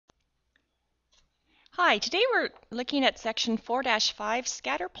Hi, today we're looking at section 4-5,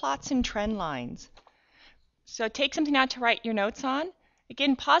 scatter plots and trend lines. So take something out to write your notes on.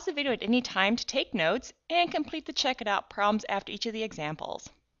 Again, pause the video at any time to take notes and complete the check it out problems after each of the examples.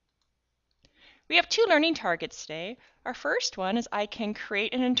 We have two learning targets today. Our first one is I can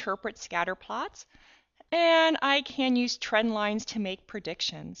create and interpret scatter plots, and I can use trend lines to make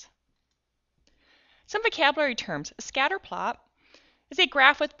predictions. Some vocabulary terms. A scatter plot is a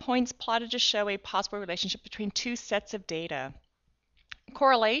graph with points plotted to show a possible relationship between two sets of data.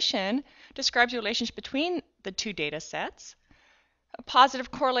 Correlation describes the relationship between the two data sets. A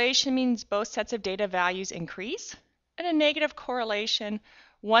positive correlation means both sets of data values increase, and a negative correlation,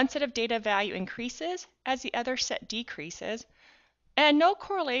 one set of data value increases as the other set decreases, and no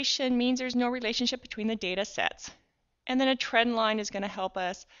correlation means there's no relationship between the data sets. And then a trend line is going to help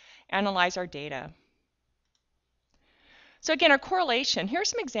us analyze our data. So again, our correlation, here are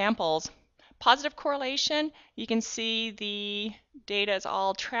some examples. Positive correlation, you can see the data is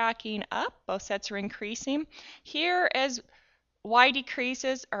all tracking up, both sets are increasing. Here, as y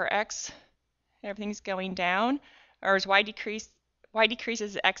decreases or x, everything's going down, or as y decreases,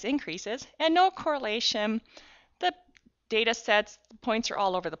 x increases, and no correlation, the data sets, the points are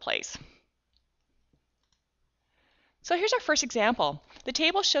all over the place. So here's our first example. The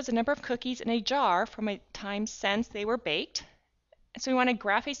table shows the number of cookies in a jar from a time since they were baked. So we want to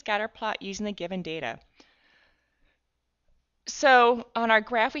graph a scatter plot using the given data. So on our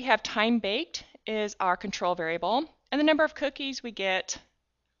graph we have time baked is our control variable, and the number of cookies we get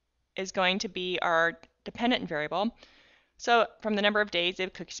is going to be our dependent variable. So from the number of days the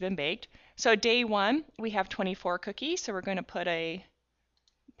cookies have been baked. So day 1 we have 24 cookies, so we're going to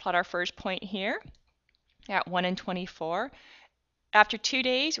plot our first point here at 1 and 24. After 2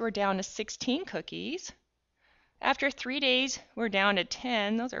 days we're down to 16 cookies. After 3 days, we're down to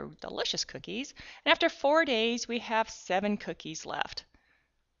 10. Those are delicious cookies. And after 4 days, we have 7 cookies left.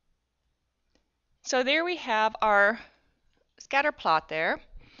 So there we have our scatter plot there.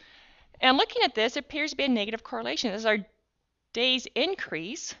 And looking at this, it appears to be a negative correlation. As our days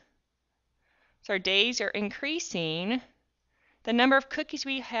increase, so our days are increasing, the number of cookies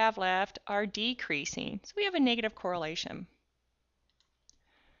we have left are decreasing. So we have a negative correlation.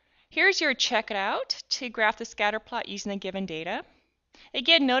 Here's your check it out to graph the scatter plot using the given data.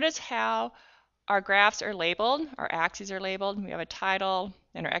 Again, notice how our graphs are labeled, our axes are labeled. We have a title,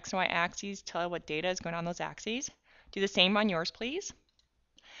 and our x and y axes tell what data is going on those axes. Do the same on yours, please.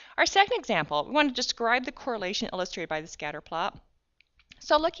 Our second example, we want to describe the correlation illustrated by the scatter plot.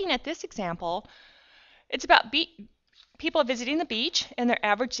 So looking at this example, it's about people visiting the beach and their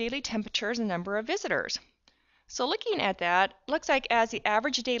average daily temperatures and number of visitors. So looking at that, looks like as the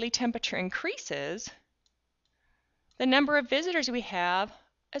average daily temperature increases, the number of visitors we have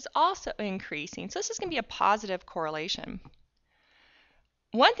is also increasing. So this is going to be a positive correlation.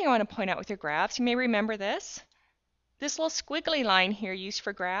 One thing I want to point out with your graphs, you may remember this. This little squiggly line here used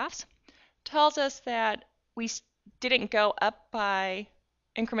for graphs tells us that we didn't go up by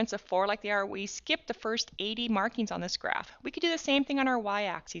increments of 4 like they are. We skipped the first 80 markings on this graph. We could do the same thing on our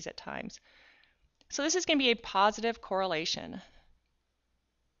y-axis at times. So this is going to be a positive correlation.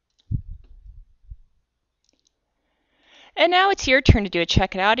 And now it's your turn to do a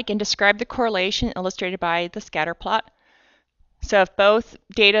check it out. Again, describe the correlation illustrated by the scatter plot. So if both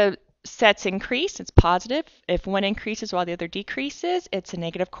data sets increase, it's positive. If one increases while the other decreases, it's a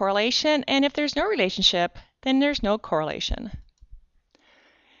negative correlation. And if there's no relationship, then there's no correlation.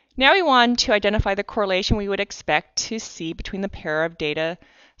 Now we want to identify the correlation we would expect to see between the pair of data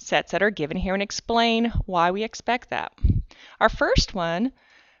sets that are given here and explain why we expect that. Our first one,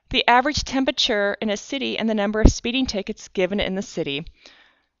 the average temperature in a city and the number of speeding tickets given in the city.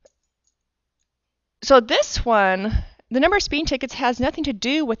 So this one, the number of speeding tickets has nothing to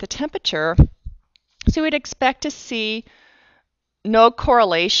do with the temperature, so we'd expect to see no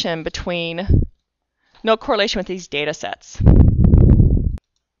correlation with these data sets.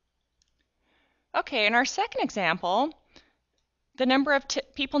 Okay, in our second example, the number of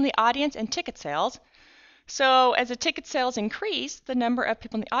people in the audience and ticket sales. So as the ticket sales increase, the number of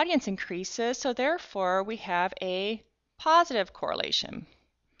people in the audience increases, so therefore we have a positive correlation.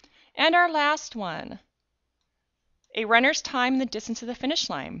 And our last one, a runner's time and the distance to the finish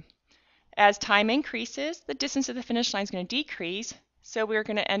line. As time increases, the distance to the finish line is going to decrease, so we're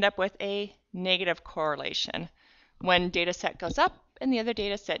going to end up with a negative correlation. One data set goes up and the other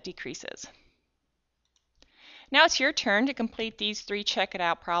data set decreases. Now it's your turn to complete these 3 check it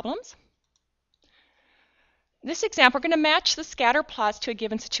out problems. This example, we're going to match the scatter plots to a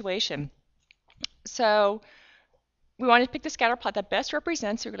given situation. So we want to pick the scatter plot that best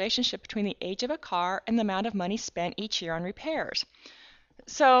represents the relationship between the age of a car and the amount of money spent each year on repairs.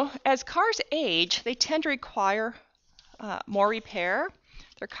 So as cars age, they tend to require more repair.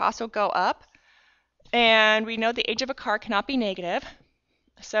 Their costs will go up. And we know the age of a car cannot be negative.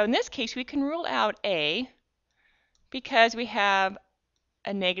 So in this case, we can rule out A because we have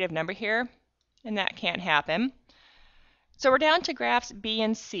a negative number here, and that can't happen. So we're down to graphs B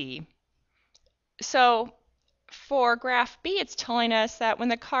and C. So for graph B, it's telling us that when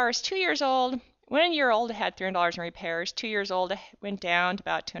the car is 2 years old, 1 year old, it had $300 in repairs. 2 years old, it went down to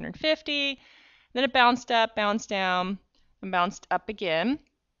about $250. Then it bounced up, bounced down, and bounced up again.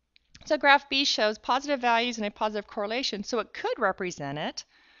 So graph B shows positive values and a positive correlation, so it could represent it.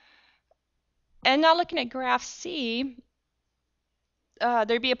 And now looking at graph C,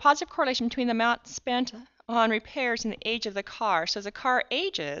 there'd be a positive correlation between the amount spent on repairs and the age of the car. So as the car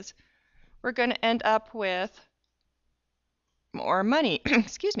ages, we're going to end up with more money.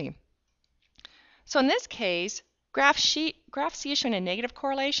 Excuse me. So in this case, graph C is showing a negative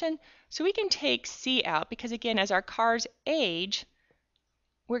correlation, so we can take C out because, again, as our cars age,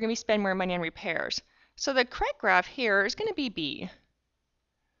 we're going to be spending more money on repairs. So the correct graph here is going to be B.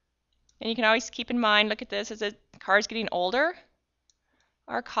 And you can always keep in mind, look at this, as the car is getting older,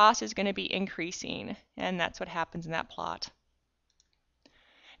 our cost is going to be increasing, and that's what happens in that plot.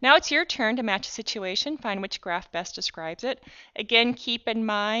 Now it's your turn to match a situation, find which graph best describes it. Again, keep in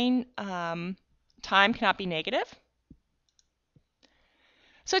mind, time cannot be negative.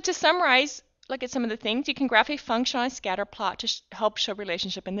 So to summarize, look at some of the things. You can graph a function on a scatter plot to help show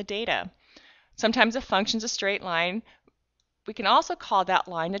relationship in the data. Sometimes a function is a straight line. We can also call that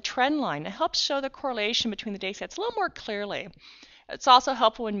line a trend line. It helps show the correlation between the data sets a little more clearly. It's also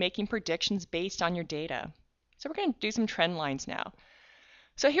helpful when making predictions based on your data. So we're going to do some trend lines now.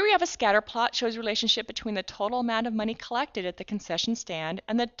 So here we have a scatter plot, shows relationship between the total amount of money collected at the concession stand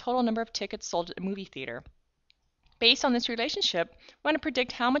and the total number of tickets sold at a movie theater. Based on this relationship, we want to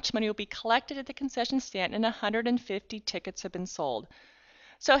predict how much money will be collected at the concession stand and 150 tickets have been sold.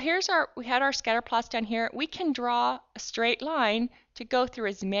 So we had our scatter plots down here. We can draw a straight line to go through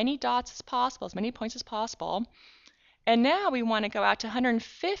as many dots as possible, as many points as possible. And now we want to go out to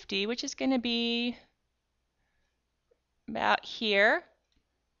 150, which is going to be about here.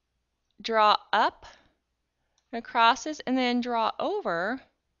 Draw up across this, and then draw over.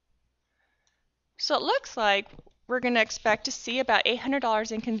 So it looks like we're going to expect to see about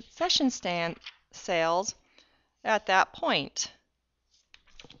 $800 in concession stand sales at that point.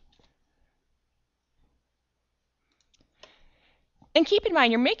 And keep in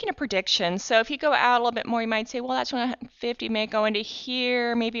mind, you're making a prediction. So if you go out a little bit more, you might say, well, that's 150 may go into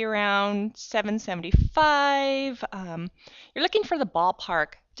here, maybe around 775. You're looking for the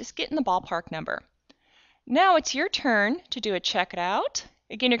ballpark. Just get in the ballpark number. Now it's your turn to do a check it out.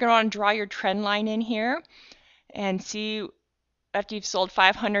 Again, you're going to want to draw your trend line in here and see after you've sold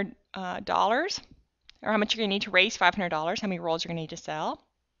 $500 or how much you're going to need to raise $500, how many rolls you're going to need to sell.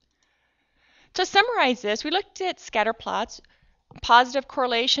 To summarize this, we looked at scatter plots. Positive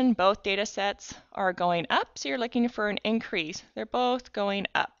correlation, both data sets are going up, so you're looking for an increase. They're both going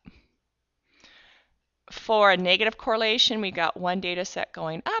up. For a negative correlation, we got one data set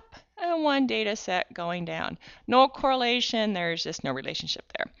going up and one data set going down. No correlation, there's just no relationship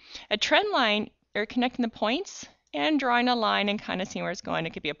there. A trend line, you're connecting the points and drawing a line and kind of seeing where it's going. It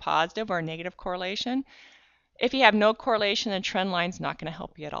could be a positive or a negative correlation. If you have no correlation, the trend line's not going to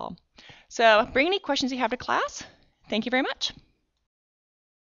help you at all. So bring any questions you have to class. Thank you very much.